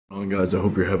on, guys? I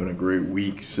hope you're having a great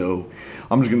week. So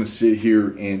I'm just gonna sit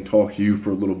here and talk to you for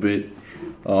a little bit.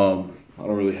 I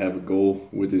don't really have a goal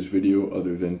with this video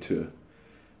other than to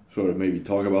sort of maybe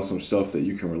talk about some stuff that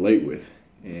you can relate with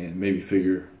and maybe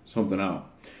figure something out.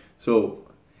 So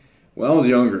when I was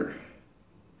younger,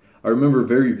 I remember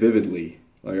very vividly,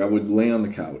 like I would lay on the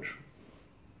couch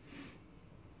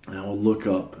and I would look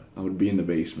up. I would be in the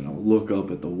basement. I would look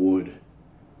up at the wood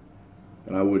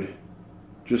and I would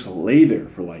just lay there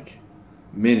for like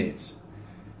minutes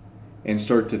and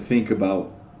start to think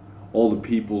about all the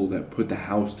people that put the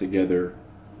house together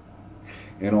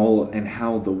and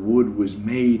how the wood was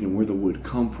made and where the wood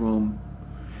come from,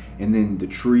 and then the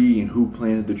tree and who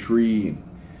planted the tree, and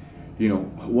you know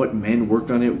what men worked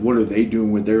on it. What are they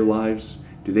doing with their lives?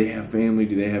 Do they have family?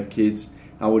 Do they have kids?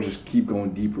 I would just keep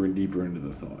going deeper and deeper into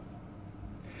the thought.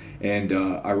 And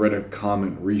I read a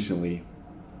comment recently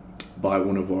by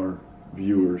one of our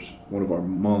viewers, one of our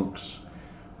monks,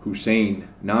 Hussein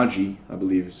Naji, I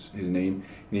believe is his name,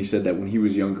 and he said that when he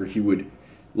was younger, he would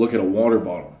look at a water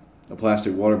bottle, a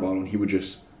plastic water bottle, and he would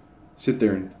just sit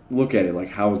there and look at it,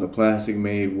 like how was the plastic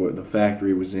made, what the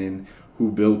factory was in,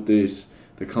 who built this,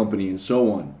 the company, and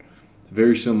so on. It's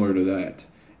very similar to that.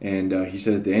 And he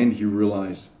said at the end he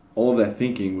realized all of that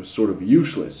thinking was sort of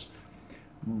useless,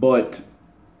 but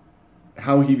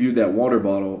how he viewed that water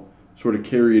bottle sort of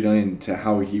carried into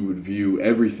how he would view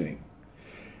everything.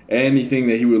 Anything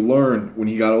that he would learn when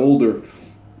he got older,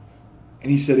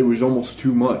 and he said it was almost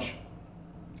too much.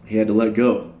 He had to let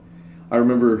go. I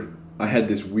remember I had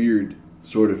this weird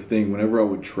sort of thing whenever I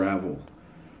would travel.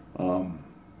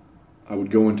 I would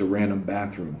go into random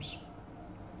bathrooms.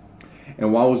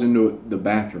 And while I was into the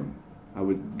bathroom, I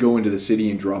would go into the city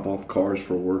and drop off cars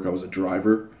for work. I was a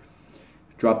driver.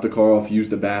 Drop the car off, use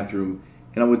the bathroom,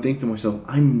 and I would think to myself,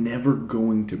 I'm never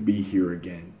going to be here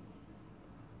again.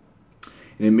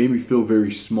 And it made me feel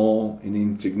very small and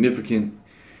insignificant.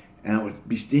 And I would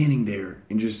be standing there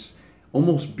and just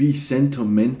almost be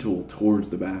sentimental towards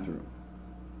the bathroom.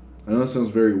 I know that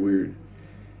sounds very weird.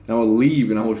 And I would leave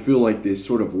and I would feel like this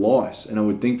sort of loss. And I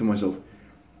would think to myself,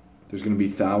 there's going to be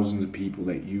thousands of people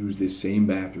that use this same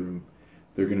bathroom.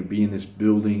 They're going to be in this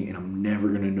building and I'm never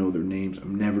going to know their names.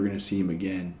 I'm never going to see them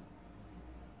again.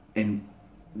 And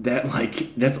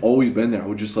that's always been there. I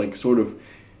would just like sort of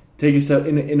take a step.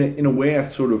 In a way, I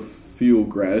sort of feel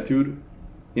gratitude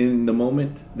in the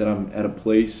moment that I'm at a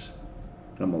place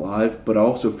and I'm alive. But I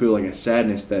also feel like a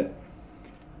sadness that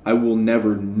I will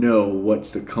never know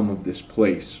what's to come of this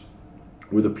place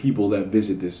or the people that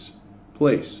visit this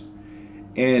place.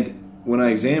 And when I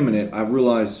examine it, I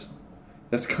realize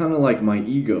that's kind of like my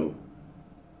ego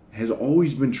has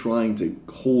always been trying to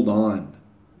hold on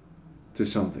to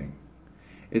something.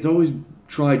 It's always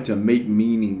tried to make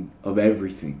meaning of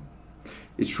everything.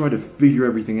 It's tried to figure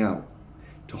everything out,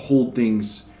 to hold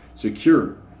things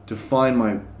secure, to find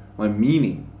my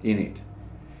meaning in it.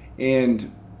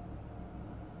 And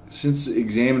since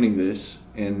examining this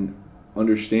and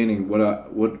understanding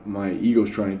what my ego's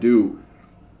trying to do,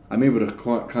 I'm able to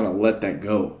kind of let that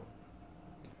go.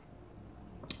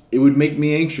 It would make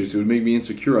me anxious. It would make me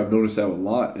insecure. I've noticed that a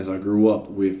lot as I grew up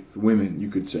with women, you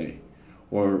could say.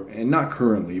 And not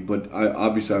currently, but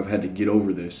obviously I've had to get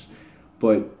over this.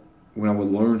 But when I would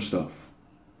learn stuff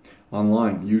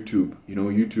online,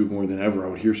 YouTube more than ever, I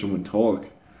would hear someone talk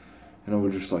and I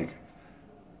would just like,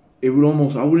 I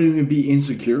wouldn't even be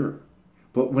insecure.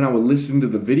 But when I would listen to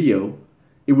the video,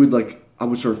 it would I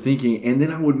would start thinking, and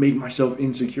then I would make myself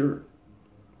insecure.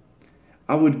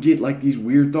 I would get like these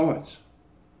weird thoughts.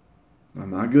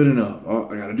 I'm not good enough. Oh,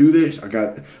 I gotta do this.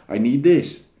 I need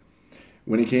this.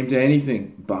 When it came to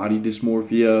anything, body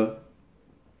dysmorphia,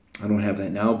 I don't have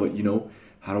that now, but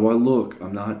how do I look?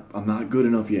 I'm not good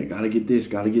enough yet. Gotta get this,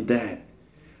 gotta get that.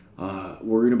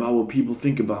 Worried about what people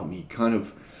think about me. Kind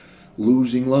of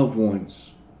losing loved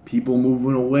ones. People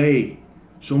moving away.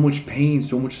 So much pain,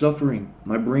 so much suffering.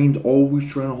 My brain's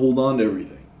always trying to hold on to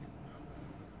everything.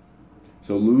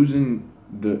 So losing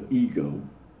the ego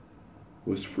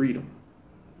was freedom.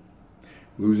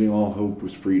 Losing all hope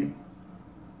was freedom.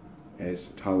 As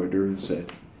Tyler Durden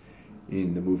said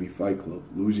in the movie Fight Club,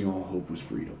 losing all hope was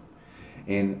freedom.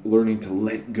 And learning to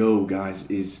let go, guys,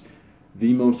 is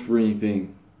the most freeing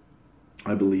thing,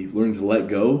 I believe. Learning to let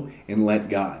go and let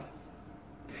God.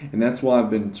 And that's why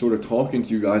I've been sort of talking to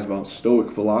you guys about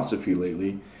Stoic philosophy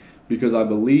lately, because I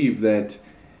believe that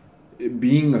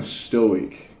being a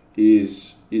Stoic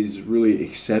is really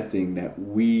accepting that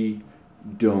we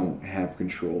don't have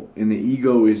control. And the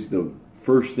ego is the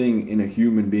first thing in a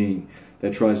human being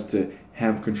that tries to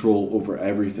have control over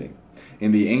everything.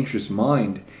 And the anxious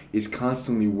mind is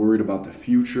constantly worried about the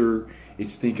future.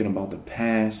 It's thinking about the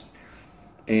past.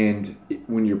 And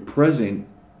when you're present,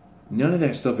 none of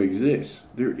that stuff exists.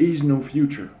 There is no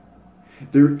future.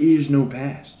 There is no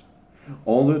past.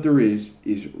 All that there is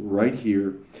right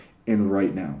here and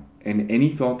right now. And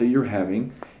any thought that you're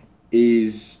having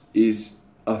is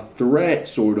a threat,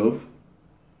 sort of.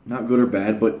 Not good or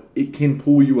bad, but it can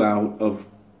pull you out of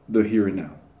the here and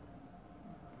now.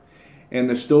 And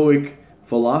the Stoic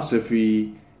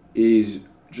philosophy is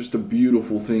just a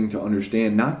beautiful thing to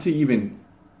understand. Not to even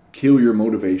kill your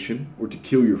motivation or to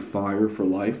kill your fire for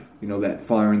life, that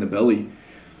fire in the belly,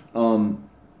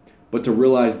 but to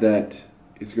realize that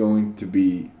it's going to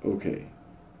be okay,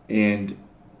 and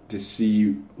to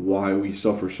see why we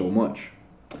suffer so much.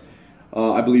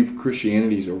 I believe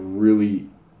Christianity is a really,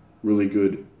 really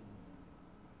good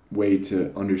way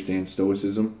to understand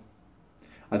Stoicism.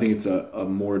 I think it's a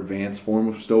more advanced form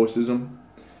of Stoicism.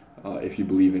 If you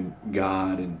believe in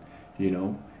God and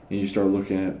you start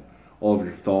looking at all of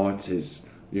your thoughts as,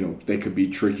 they could be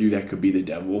trick you, that could be the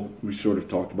devil. We sort of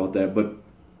talked about that, but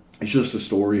it's just a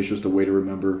story. It's just a way to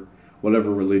remember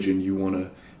whatever religion you want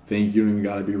to think. You don't even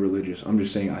got to be religious. I'm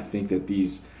just saying I think that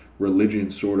these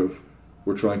religions sort of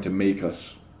were trying to make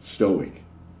us stoic.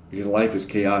 Because life is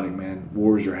chaotic, man.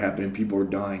 Wars are happening. People are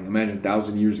dying. Imagine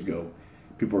 1,000 years ago.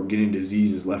 People are getting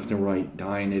diseases left and right,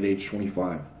 dying at age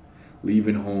 25,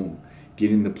 leaving home,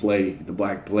 getting the plague, the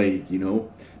Black Plague,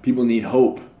 People need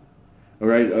hope. All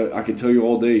right, I could tell you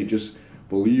all day, just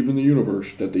believe in the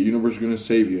universe, that the universe is going to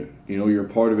save you. You're a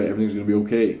part of it, everything's going to be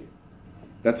okay.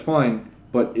 That's fine,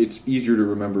 but it's easier to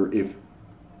remember if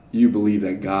you believe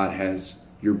that God has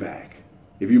your back.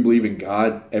 If you believe in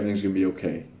God, everything's going to be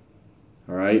okay.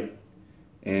 All right?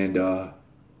 And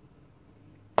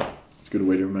it's a good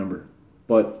way to remember.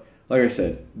 But like I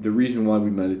said, the reason why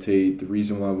we meditate, the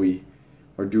reason why we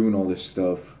are doing all this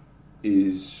stuff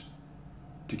is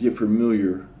to get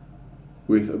familiar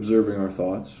with observing our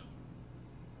thoughts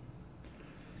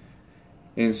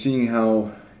and seeing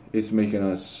how it's making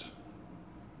us,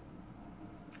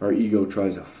 our ego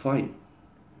tries to fight.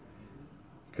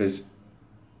 Because,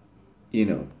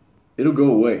 it'll go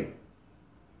away.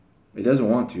 It doesn't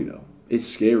want to, though. It's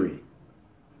scary.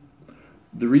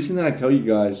 The reason that I tell you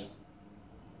guys,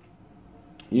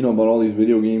 about all these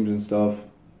video games and stuff,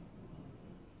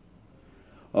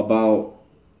 about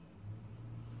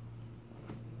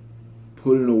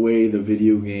putting away the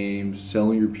video games,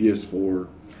 selling your PS4,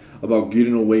 about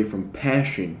getting away from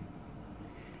passion,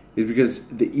 is because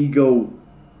the ego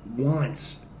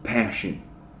wants passion.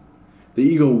 The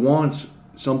ego wants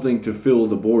something to fill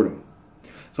the boredom.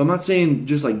 So I'm not saying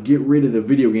just like get rid of the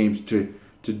video games to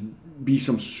be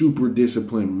some super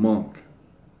disciplined monk.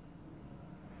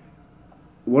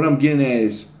 What I'm getting at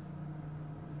is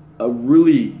a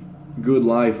really good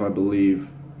life, I believe,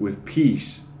 with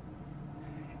peace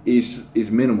is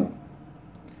minimal.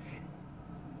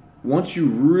 Once you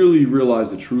really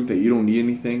realize the truth that you don't need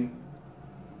anything,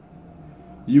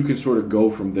 you can sort of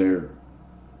go from there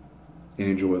and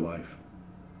enjoy life.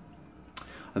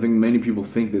 I think many people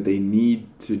think that they need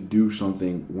to do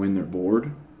something when they're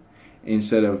bored,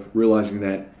 instead of realizing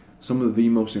that some of the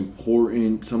most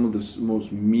important, some of the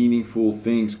most meaningful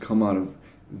things come out of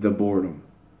the boredom.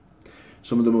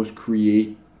 Some of the most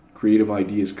creative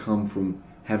ideas come from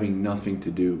having nothing to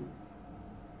do.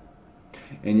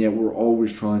 And yet we're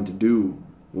always trying to do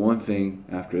one thing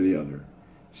after the other.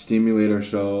 Stimulate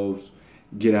ourselves,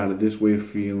 get out of this way of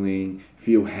feeling,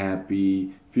 feel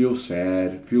happy, feel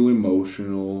sad, feel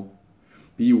emotional,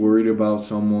 be worried about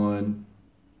someone,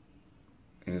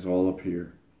 and it's all up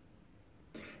here.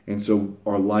 And so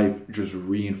our life just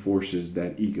reinforces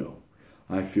that ego.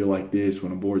 I feel like this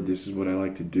when I'm bored, this is what I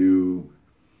like to do.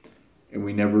 And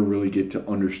we never really get to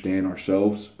understand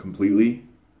ourselves completely.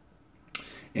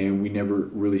 And we never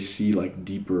really see like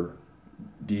deeper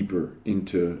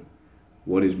into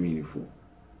what is meaningful.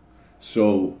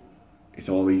 So it's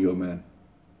all ego, man.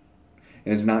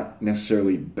 And it's not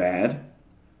necessarily bad.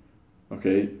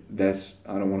 Okay,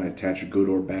 I don't want to attach a good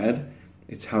or bad.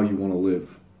 It's how you want to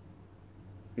live.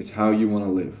 It's how you want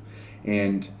to live.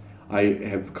 And I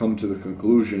have come to the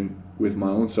conclusion with my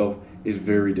own self, it's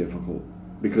very difficult.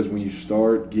 Because when you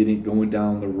start going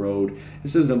down the road, it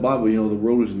says in the Bible, the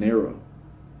road is narrow.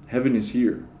 Heaven is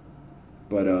here.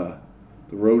 But the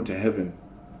road to heaven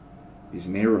is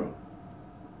narrow.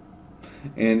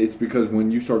 And it's because when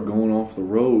you start going off the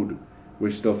road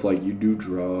with stuff like you do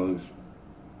drugs,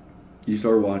 you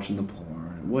start watching the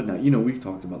porn and whatnot. We've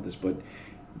talked about this, but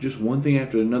just one thing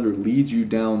after another leads you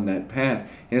down that path.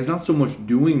 And it's not so much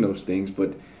doing those things,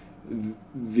 but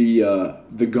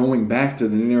the going back to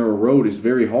the narrow road is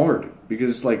very hard. Because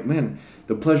it's like, man,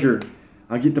 the pleasure,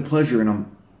 I get the pleasure and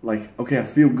I'm like, okay, I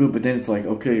feel good, but then it's like,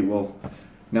 okay, well,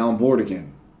 now I'm bored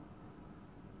again.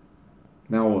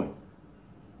 Now what?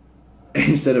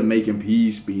 Instead of making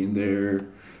peace, being there,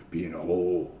 being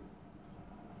whole.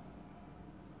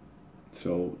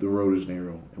 So the road is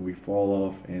narrow and we fall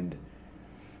off and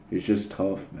it's just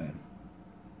tough, man.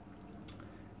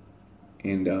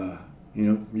 And, you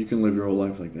know, you can live your whole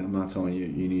life like that. I'm not telling you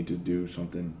you need to do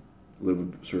something, live a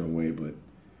certain way, but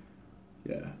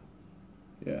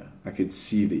yeah, I could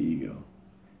see the ego.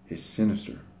 It's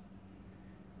sinister.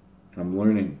 And I'm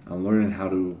learning how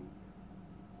to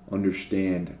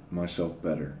understand myself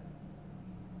better.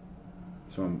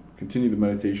 So I'm continuing the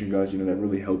meditation, guys. You know, that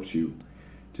really helps you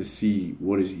to see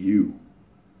what is you.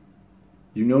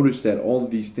 You notice that all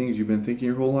of these things you've been thinking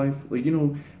your whole life, like, you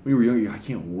know, when you were young, I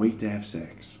can't wait to have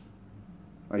sex.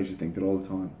 I used to think that all the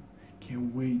time.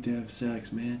 Can't wait to have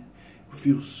sex, man. It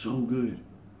feels so good.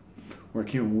 Or I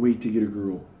can't wait to get a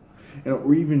girl. And,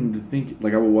 or even to think,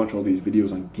 like, I would watch all these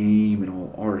videos on game and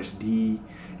all RSD. And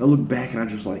I look back and I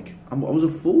just like, I was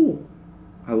a fool.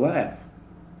 I laugh.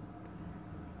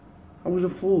 I was a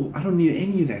fool. I don't need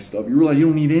any of that stuff. You realize you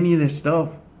don't need any of that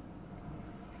stuff.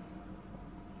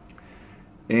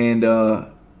 And,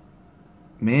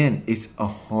 man, it's a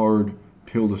hard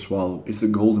pill to swallow. It's the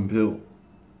golden pill.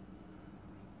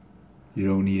 You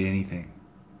don't need anything.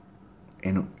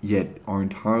 And yet, our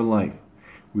entire life,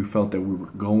 we felt that we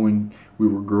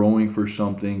were growing for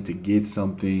something, to get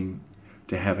something,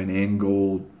 to have an end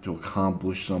goal, to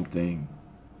accomplish something,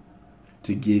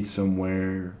 to get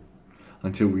somewhere,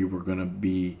 until we were going to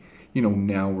be, you know,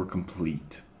 now we're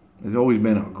complete. There's always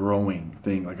been a growing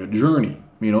thing, like a journey,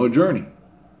 you know, a journey.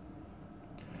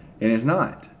 And it's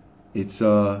not. It's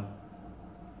not.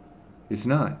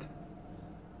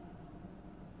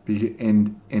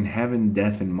 And having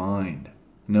death in mind,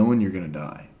 knowing you're going to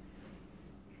die.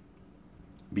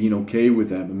 Being okay with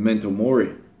that, memento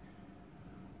mori.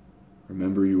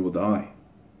 Remember you will die.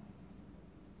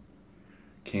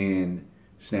 Can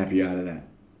snap you out of that.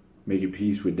 Make your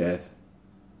peace with death.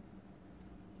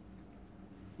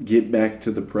 Get back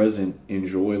to the present.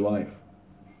 Enjoy life.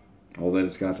 All that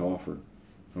it's got to offer.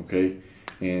 Okay?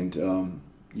 And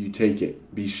you take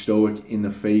it. Be stoic in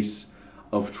the face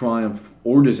of triumph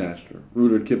or disaster.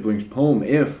 Rudyard Kipling's poem,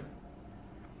 If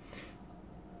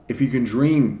you can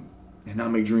dream and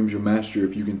not make dreams your master,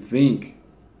 if you can think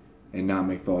and not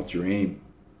make thoughts your aim,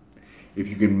 if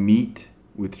you can meet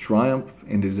with triumph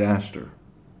and disaster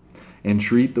and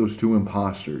treat those two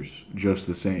imposters just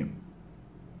the same.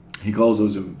 He calls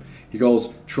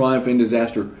triumph and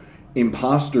disaster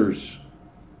imposters,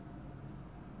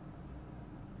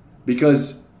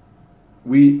 because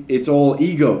it's all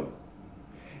ego.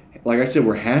 Like I said,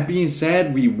 we're happy and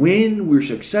sad, we win, we're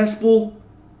successful,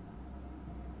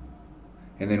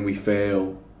 and then we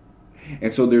fail.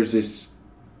 And so there's this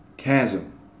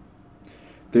chasm.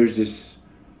 There's this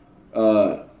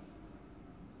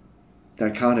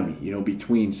dichotomy, you know,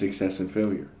 between success and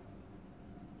failure.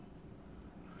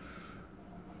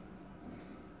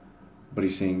 But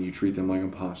he's saying you treat them like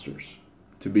imposters,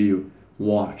 to be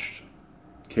watched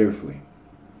carefully.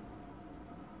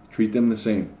 Treat them the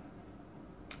same.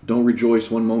 Don't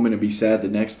rejoice one moment and be sad the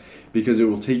next, because it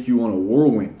will take you on a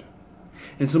whirlwind.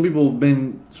 And some people have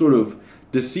been sort of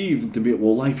deceived to be,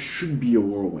 well, life should be a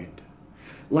whirlwind.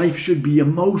 Life should be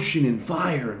emotion and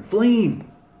fire and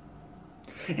flame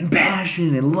and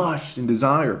passion and lust and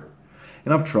desire.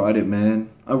 And I've tried it, man.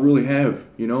 I really have,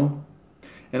 you know.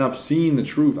 And I've seen the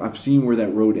truth. I've seen where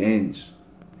that road ends.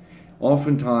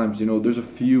 Oftentimes, you know, there's a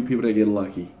few people that get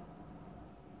lucky.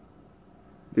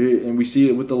 And we see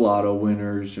it with the lotto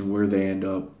winners and where they end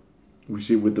up. We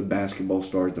see it with the basketball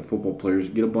stars, the football players,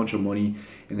 get a bunch of money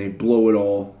and they blow it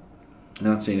all.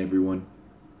 Not saying everyone.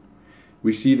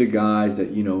 We see the guys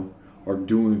that, you know, are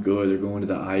doing good. They're going to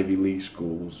the Ivy League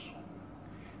schools.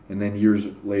 And then years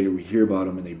later we hear about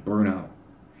them and they burn out.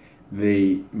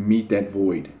 They meet that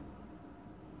void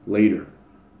later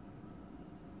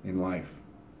in life.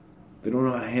 They don't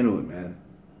know how to handle it, man.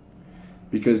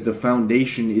 Because the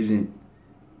foundation isn't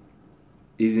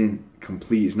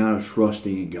complete. It's not a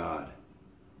trusting in God.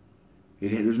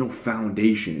 There's no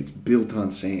foundation. It's built on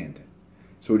sand.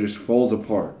 So it just falls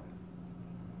apart.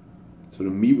 So to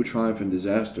meet with triumph and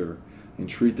disaster and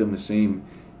treat them the same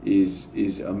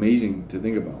is amazing to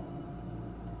think about,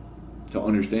 to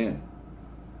understand.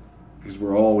 Because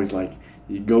we're always like,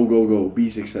 you go, go, go, be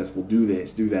successful, do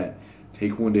this, do that.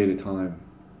 Take one day at a time.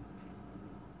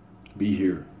 Be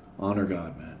here. Honor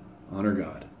God, man. Honor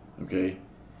God. Okay?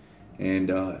 And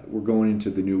we're going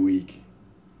into the new week.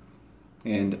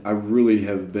 And I really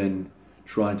have been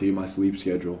trying to get my sleep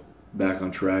schedule back on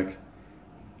track.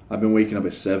 I've been waking up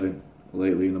at 7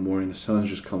 lately in the morning. The sun's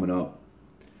just coming up.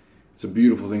 It's a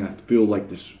beautiful thing. I feel like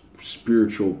this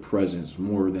spiritual presence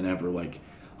more than ever. Like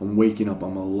I'm waking up,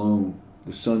 I'm alone.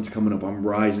 The sun's coming up, I'm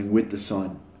rising with the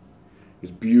sun.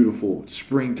 It's beautiful. It's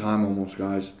springtime almost,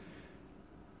 guys.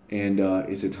 And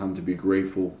it's a time to be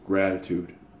grateful,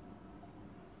 gratitude,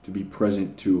 to be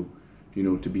present, to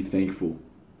be thankful,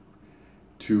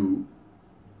 to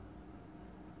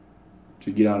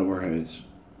get out of our heads,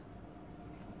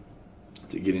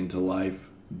 to get into life,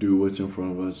 do what's in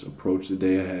front of us, approach the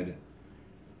day ahead,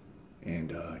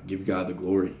 and give God the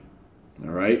glory.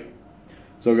 All right?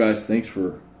 So, guys, thanks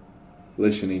for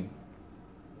listening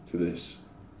to this.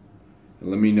 And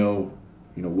let me know,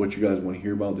 what you guys want to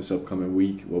hear about this upcoming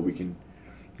week, what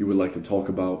you would like to talk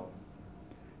about.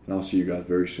 And I'll see you guys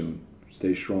very soon.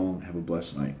 Stay strong. Have a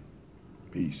blessed night.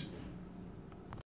 Peace.